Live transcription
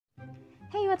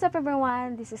Hey, what's up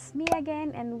everyone? This is me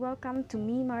again and welcome to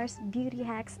memarz beauty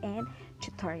hacks and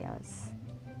tutorials.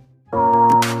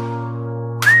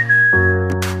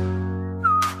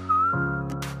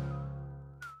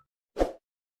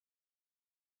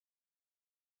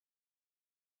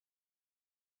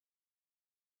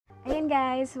 Ayan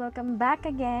guys, welcome back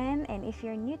again, and if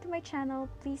you're new to my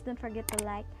channel, please don't forget to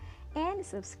like and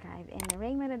subscribe and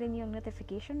ring mo na din yung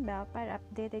notification bell para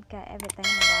updated ka every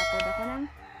time mag-upload ako ng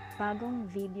bagong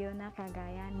video na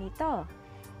kagaya nito.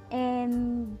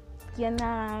 And yan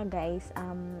na guys,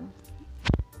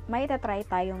 may itatry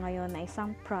tayo ngayon na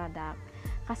isang product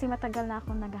kasi matagal na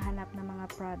akong naghahanap ng mga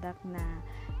product na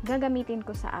gagamitin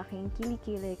ko sa aking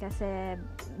kilikili, kasi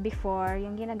before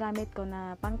yung ginagamit ko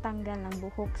na pangtanggal ng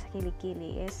buhok sa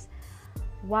kilikili is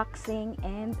waxing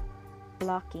and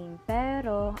blocking,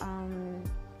 pero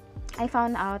I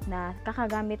found out na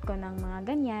kakagamit ko ng mga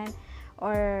ganyan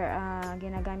or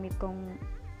ginagamit kong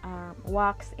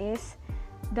wax is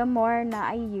the more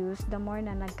na I use, the more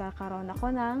na nagkakaroon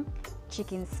ako ng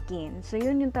chicken skin. So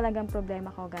yun yung talagang problema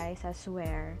ko guys, I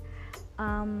swear.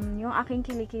 Yung aking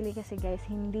kilikili kasi guys,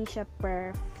 hindi siya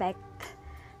perfect.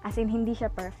 As in, hindi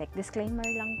siya perfect. Disclaimer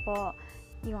lang po,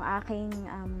 yung aking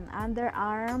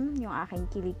underarm, yung aking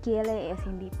kilikili is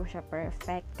hindi po siya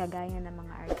perfect. Kagaya ng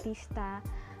mga artista,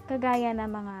 kagaya ng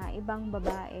mga ibang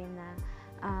babae na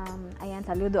ayan,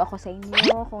 saludo ako sa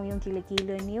inyo kung yung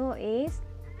kilikili niyo is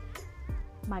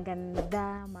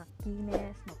maganda,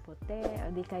 makinis, maputi,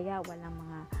 o di kaya walang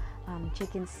mga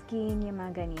chicken skin, yung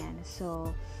mga ganyan.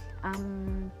 So,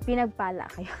 pinagpala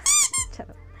kayo.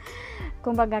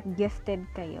 Kumbaga gifted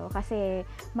kayo, kasi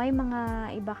may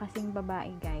mga iba kasing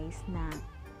babae guys na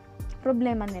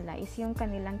problema nila is yung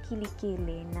kanilang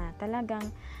kilikili na talagang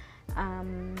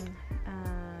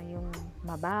yung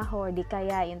mabaho, di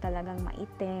kaya yung talagang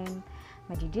maitim,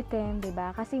 majijitim,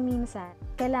 diba? Kasi minsan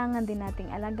kailangan din nating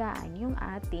alagaan yung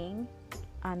ating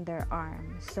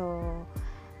underarm. So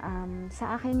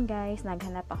sa akin guys,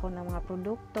 naghanap ako ng mga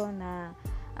produkto na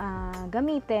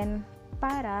gamitin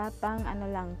para pang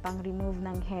pang remove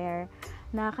ng hair,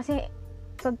 na kasi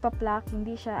pagpa-pluck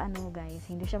hindi siya guys,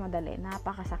 hindi siya madali,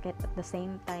 napakasakit, at the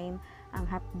same time ang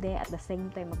hapde, at the same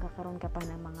time magkakaroon ka pa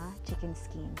ng mga chicken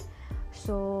skin.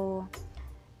 So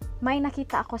may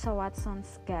nakita ako sa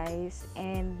Watsons guys,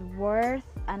 and worth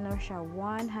siya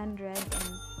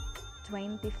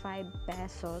 125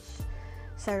 pesos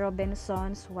sa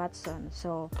Robinsons Watson.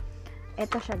 So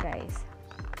ito siya guys,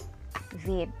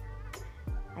 Veet.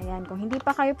 Ayan, kung hindi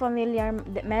pa kayo familiar,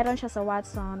 meron siya sa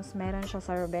Watsons, meron siya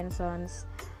sa Robinsons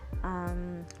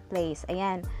Place.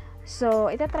 Ayan. So,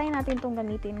 itatry natin itong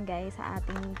gamitin guys sa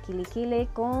ating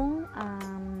kilikili kung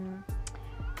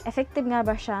effective nga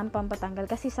ba siya ang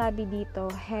pampatanggal. Kasi sabi dito,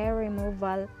 hair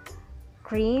removal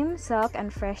cream, silk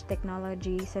and fresh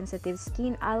technology, sensitive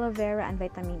skin, aloe vera and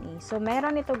vitamin E. So,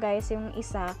 meron ito guys, yung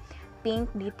isa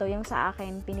pink dito, yung sa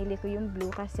akin, pinili ko yung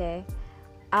blue kasi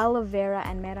aloe vera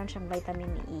and meron siyang vitamin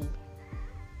E.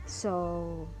 So,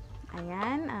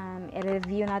 ayan,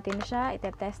 i-review natin siya,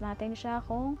 itetest natin siya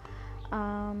kung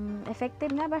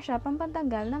effective nga ba siya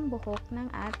pampatanggal ng buhok ng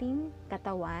ating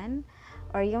katawan,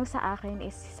 or yung sa akin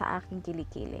is sa aking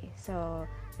kilikili. So,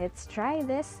 let's try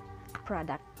this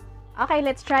product. Okay,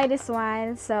 let's try this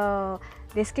one. So,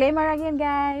 disclaimer again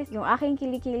guys, yung aking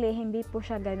kilikili hindi po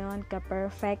siya ganon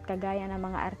ka-perfect kagaya ng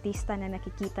mga artista na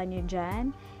nakikita nyo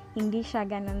dyan. Hindi siya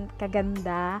ganun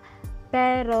kaganda,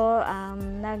 pero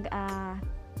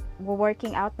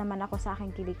working out naman ako sa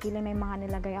aking kilikili. May mga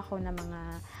nilagay ako na mga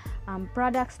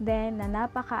products din na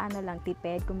napaka lang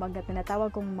tipid, kumbaga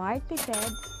tinatawag kong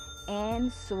tipid, and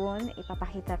soon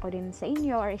ipapakita ko din sa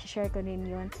inyo or i-share ko din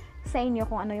yun sa inyo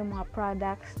kung ano yung mga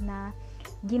products na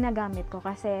ginagamit ko,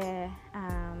 kasi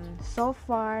so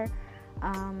far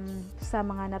sa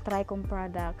mga na-try kong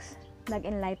products,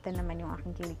 nag-enlighten naman yung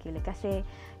aking kilikili, kasi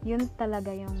yun talaga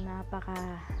yung napaka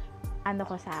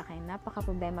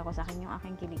problema ko sa akin, yung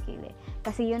aking kilikili.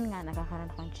 Kasi yun nga, nagkakaroon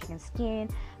ako ng chicken skin,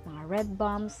 mga red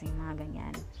bumps, yung mga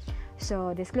ganyan.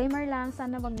 So, disclaimer lang,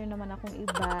 sana wag nyo naman akong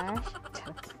i-bash.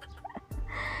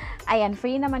 Ayan,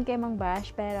 free naman kayo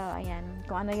mang-bash, pero ayan,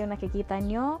 kung ano yung nakikita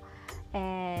nyo,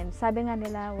 and sabi nga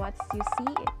nila, what you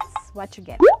see, it's what you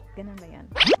get. Ganun ba yun?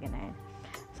 Ganun.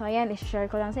 So, ayan, i-share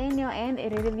ko lang sa inyo, and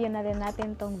i-review na rin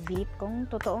natin tong Veet kung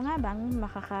totoo nga bang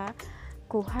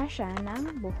makakakuha siya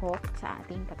ng buhok sa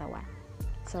ating katawan.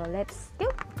 So, let's go!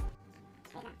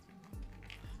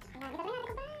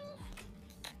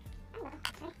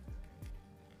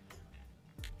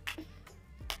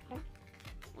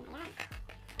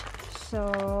 So,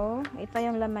 ito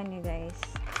yung laman niya guys.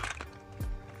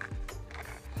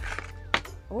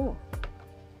 Oh!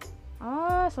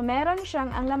 So, meron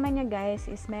siyang, ang laman niya guys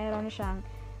is meron siyang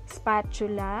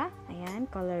spatula.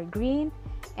 Ayan, color green.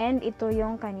 And ito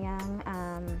yung kanyang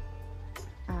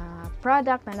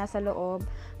product na nasa loob.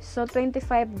 So,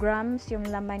 25 grams yung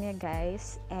laman niya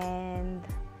guys. And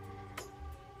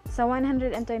sa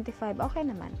 125, okay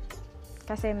naman.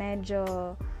 Kasi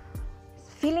medyo,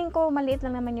 feeling ko maliit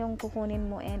lang naman yung kukunin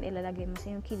mo and ilalagay mo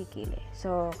sa yung kilikili.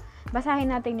 So,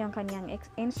 basahin natin yung kanyang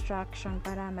instruction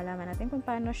para malaman natin kung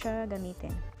paano siya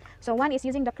gamitin. So, 1 is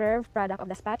using the curved product of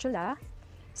the spatula.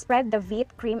 Spread the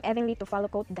Veet cream evenly to follow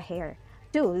coat the hair.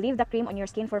 2, leave the cream on your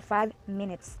skin for 5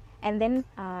 minutes. And then,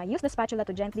 use the spatula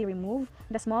to gently remove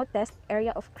the small test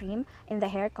area of cream in the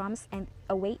hair comes and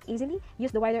away easily. Use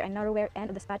the wider and narrower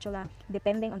end of the spatula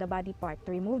depending on the body part.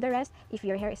 To remove the rest, if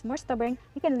your hair is more stubborn,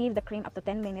 you can leave the cream up to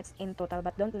 10 minutes in total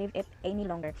but don't leave it any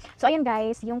longer. So, ayun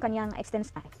guys, yung kanyang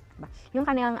yung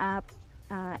kanyang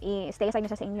i-stay aside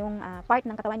nyo sa inyong part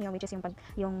ng katawan nyo, which is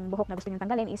yung buhok na gusto nyo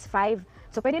tanggalin is 5.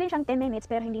 So, pwede rin siyang 10 minutes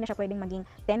pero hindi na siya pwedeng maging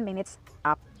 10 minutes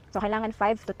up. So, kailangan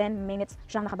 5 to 10 minutes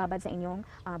siyang nakababad sa inyong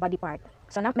body part.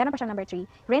 So, meron pa siyang number 3.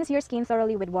 Rinse your skin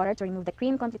thoroughly with water to remove the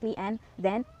cream completely and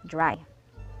then dry.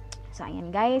 So,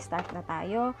 ayan guys, start na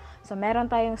tayo. So,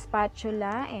 meron tayong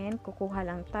spatula and kukuha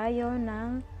lang tayo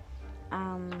ng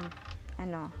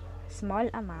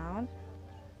small amount.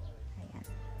 Ayan.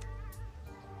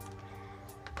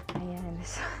 Ayan.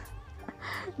 So,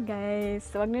 guys,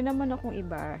 wag nyo naman akong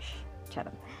i-brush.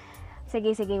 Charot.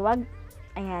 Sige, wag.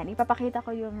 Ayan, ipapakita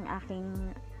ko yung aking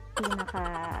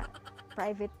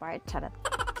pinaka-private part. Charot.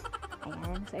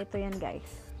 Ayan, so ito yan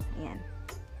guys. Ayan.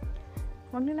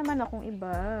 Huwag nyo naman akong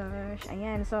i-brush.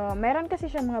 Ayan, so meron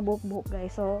kasi siya mga buhok-buhok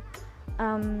guys. So,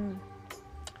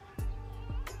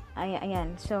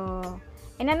 ayan. So,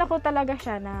 inano ko talaga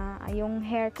siya na yung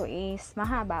hair ko is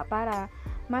mahaba para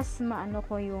mas maano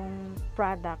ko yung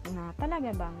product na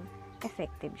talaga bang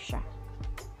effective siya.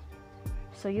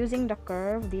 So, using the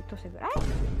curve, dito siguro. Ay!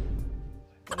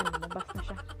 Ayan, labas na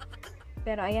siya.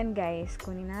 Pero, ayan guys,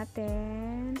 kunin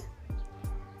natin.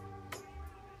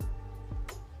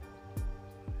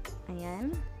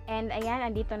 Ayan. And, ayan,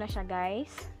 andito na siya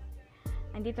guys.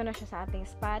 Andito na siya sa ating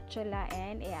spatula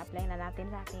and i-apply na natin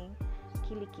sa ating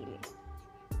kilikili.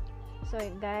 So,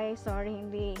 guys, sorry,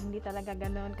 hindi talaga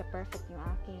ganoon ka-perfect yung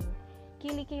aking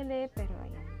kilikili. Pero,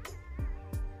 ayan.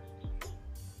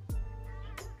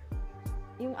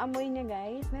 Yung amoy niya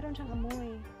guys, meron siyang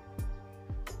amoy.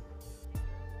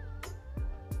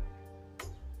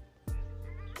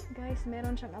 Guys,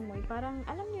 meron siyang amoy. Parang,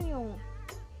 alam niyo yung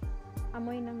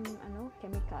amoy ng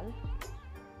chemical.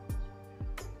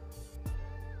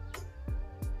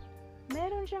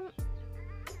 Meron siyang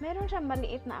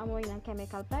maliit na amoy ng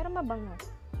chemical, pero mabango.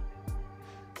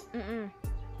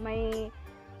 May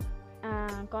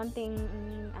konting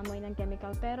amoy ng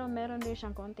chemical, pero meron din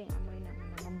siyang konting amoy ng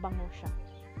mabango siya.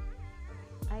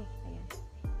 Ay, ayan.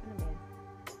 Ano ba yan?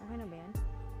 Okay na ba yan?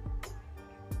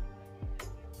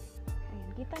 Ayan,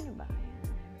 kita nyo ba? Ayan.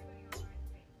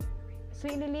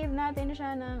 So, i-leave natin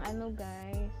siya ng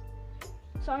guys.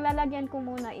 So, ang lalagyan ko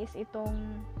muna is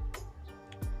itong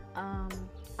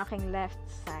aking left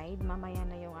side. Mamaya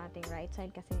na yung ating right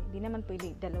side kasi di naman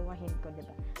pwede dalawahin ko,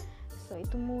 diba? So,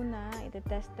 ito muna.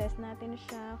 Iti-test natin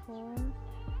siya kung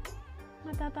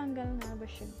matatanggal na ba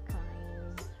siya,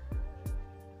 guys.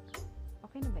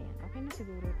 Okay na ba yan? Okay na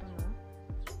siguro ito, no?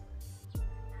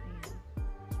 Ayan.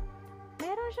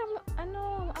 Meron siyang,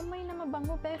 amoy na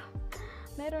mabango, pero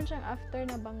meron siyang after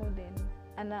na bango din.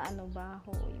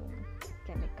 Baho yung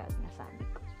chemical na sabi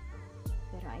ko.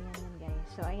 Pero ayan yan, guys.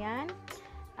 So, ayan.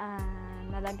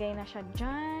 Nalagay na siya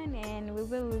dyan. And we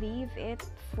will leave it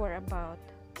for about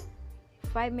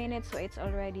 5 minutes. So, it's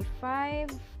already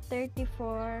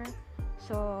 5:34.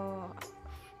 So,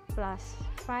 plus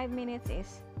 5 minutes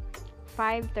is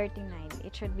 5:39.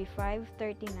 It should be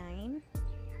 5:39.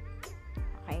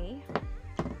 Okay.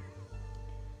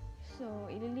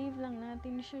 So, i-leave lang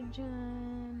natin siya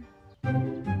dyan.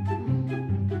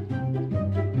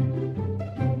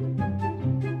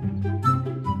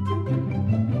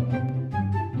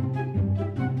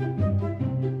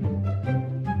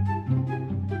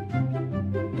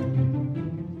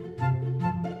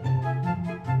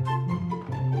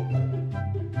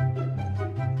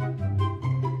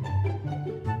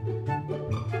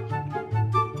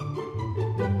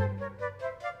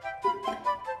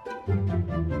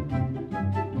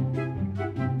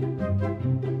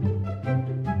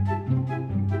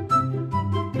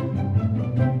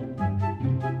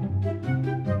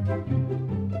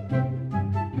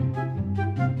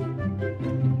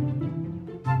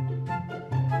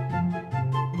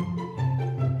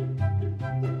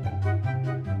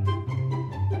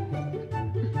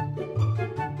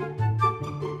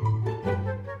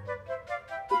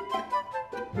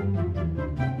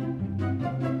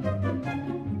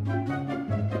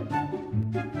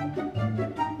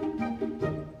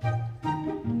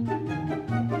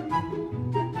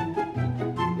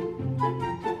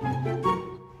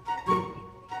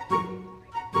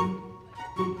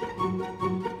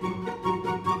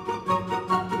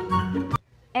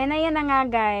 na nga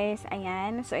guys,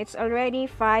 ayan. So, it's already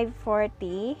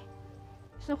 5:40.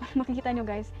 So, kung makikita nyo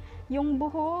guys, yung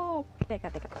buhok. Teka.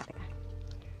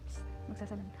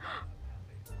 Magsasalan.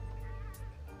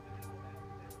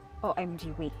 OMG,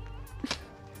 wait.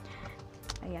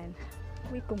 Ayan.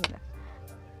 Wait ko muna.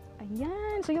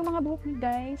 Ayan. So, yung mga buhok ni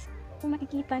guys, kung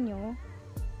nakikita nyo,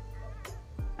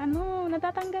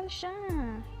 natatanggal siya.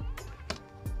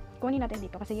 Kunin natin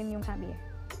dito kasi yun yung sabi eh.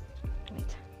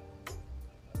 Wait.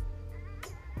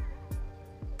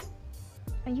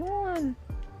 Ayun.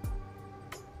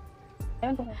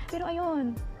 Ayun po. Pero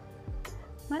ayun.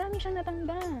 Marami siyang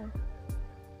natanggal.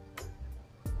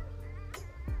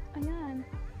 Ayan.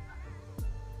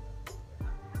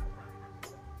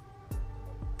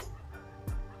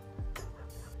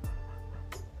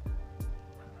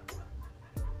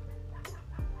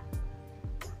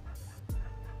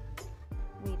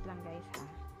 Wait lang guys ha.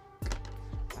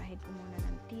 Pahid ko muna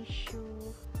ng tissue.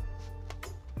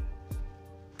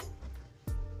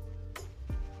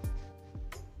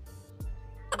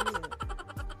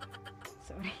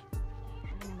 Sorry.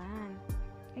 Ano naman.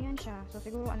 Ayan siya. So,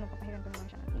 siguro, papahiran ko naman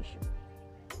siya ng tissue.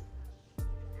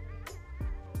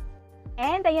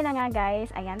 And, ayun na nga guys.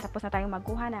 Ayan, tapos na tayong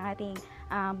magkuha ng ating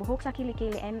buhok sa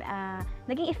kilikili. And,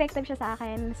 naging effective siya sa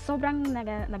akin. Sobrang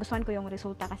nagustuhan ko yung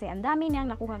resulta kasi ang dami niyang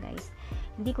nakuha guys.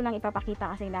 Hindi ko lang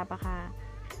ipapakita kasi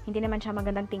hindi naman siya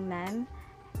magandang tingnan.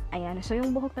 Ayan. So,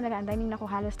 yung buhok talaga, ang daming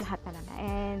nakuha, halos lahat talaga.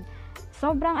 And,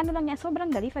 sobrang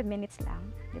dali, 5 minutes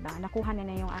lang. Diba? Nakuha na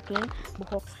yung aking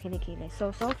buhok sa kilikili.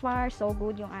 So far, so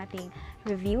good yung ating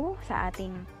review sa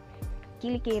ating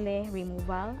kilikili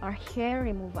removal or hair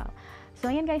removal. So,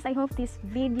 ayan guys, I hope this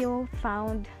video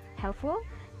found helpful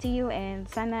to you and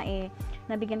sana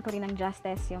nabigyan ko rin ng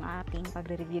justice yung ating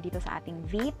pagre-review dito sa ating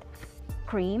Veet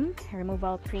cream,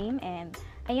 removal cream. And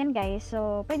ayan guys,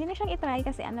 so pwede na siyang itry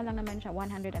kasi lang naman siya,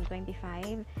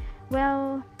 125.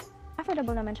 Well,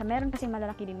 affordable naman siya. Meron kasing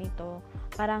malalaki din nito.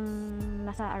 Parang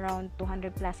nasa around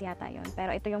 200 plus yata yon. Pero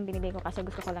ito yung binili ko kasi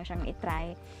gusto ko lang siyang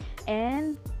itry.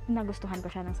 And nagustuhan ko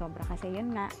siya ng sobra kasi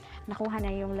yun nga, nakuha na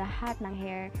yung lahat ng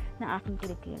hair ng aking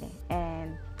kilikili.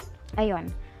 And ayun.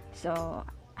 So,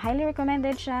 highly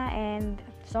recommended siya and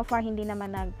so far hindi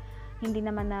naman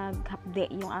naghapde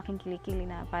yung aking kilikili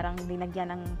na parang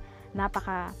dinagyan ng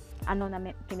napaka na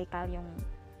chemical yung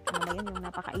yung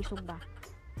napaka-isog ba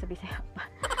sa Bisaya pa.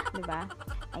 Diba?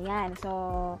 Ayan.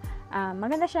 So,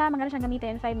 maganda siyang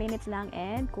gamitin. 5 minutes lang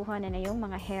and kuha na yung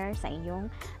mga hair sa iyong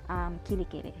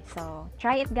kilikili. So,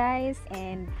 try it guys.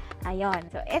 And, ayun.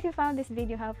 So, if you found this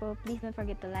video helpful, please don't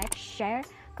forget to like, share,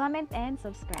 comment, and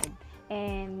subscribe.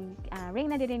 And, ring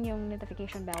na din yung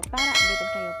notification bell para updated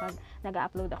kayo pag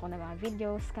nag-upload ako ng mga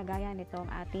videos kagaya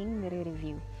nitong ating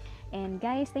nire-review. And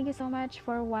guys, thank you so much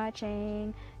for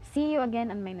watching. See you again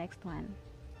on my next one.